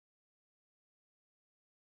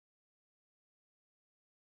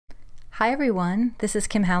Hi everyone, this is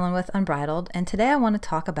Kim Hallen with Unbridled, and today I want to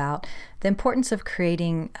talk about the importance of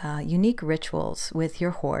creating unique rituals with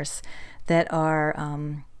your horse that are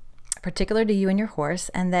particular to you and your horse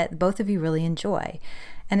and that both of you really enjoy.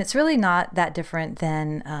 And it's really not that different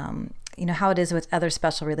than how it is with other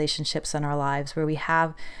special relationships in our lives where we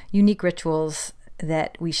have unique rituals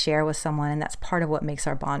that we share with someone, and that's part of what makes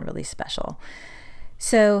our bond really special.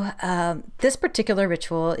 So this particular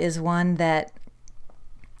ritual is one that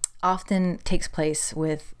often takes place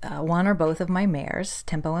with one or both of my mares,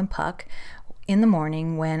 Tempo and Puck, in the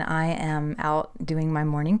morning when I am out doing my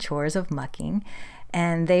morning chores of mucking.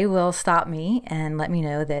 And they will stop me and let me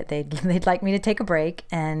know that they'd like me to take a break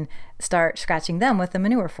and start scratching them with a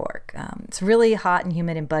manure fork. It's really hot and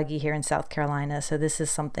humid and buggy here in South Carolina, so this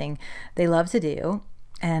is something they love to do.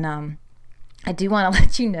 And I do want to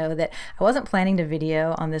let you know that I wasn't planning to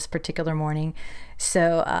video on this particular morning,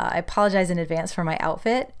 so I apologize in advance for my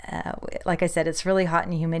outfit. Like I said, it's really hot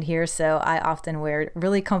and humid here, so I often wear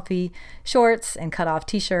really comfy shorts and cut off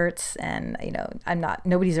t-shirts, and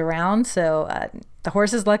nobody's around, so the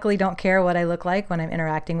horses luckily don't care what I look like when I'm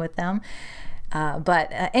interacting with them.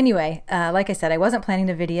 Anyway, like I said, I wasn't planning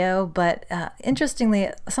to video, but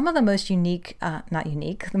interestingly, some of the most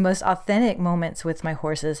the most authentic moments with my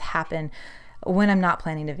horses happen when I'm not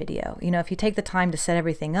planning to video. If you take the time to set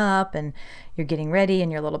everything up and you're getting ready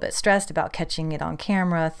and you're a little bit stressed about catching it on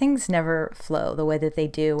camera, things never flow the way that they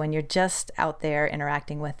do when you're just out there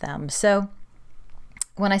interacting with them. So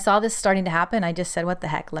when I saw this starting to happen, I just said, what the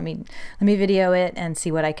heck, let me video it and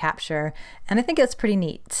see what I capture. And I think it's pretty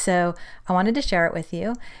neat. So I wanted to share it with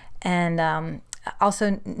you. And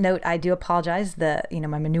also note, I do apologize.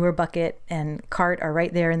 My manure bucket and cart are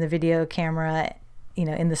right there in the video camera,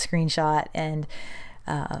 in the screenshot, and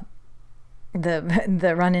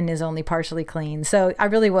the run-in is only partially clean. So I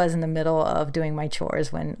really was in the middle of doing my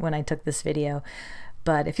chores when I took this video.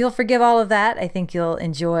 But if you'll forgive all of that, I think you'll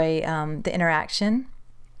enjoy the interaction.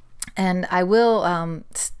 And I will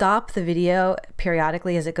stop the video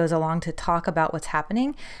periodically as it goes along to talk about what's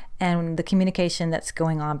happening and the communication that's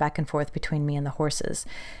going on back and forth between me and the horses.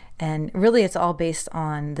 And really, it's all based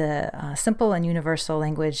on the simple and universal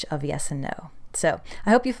language of yes and no. So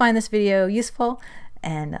I hope you find this video useful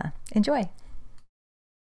and enjoy.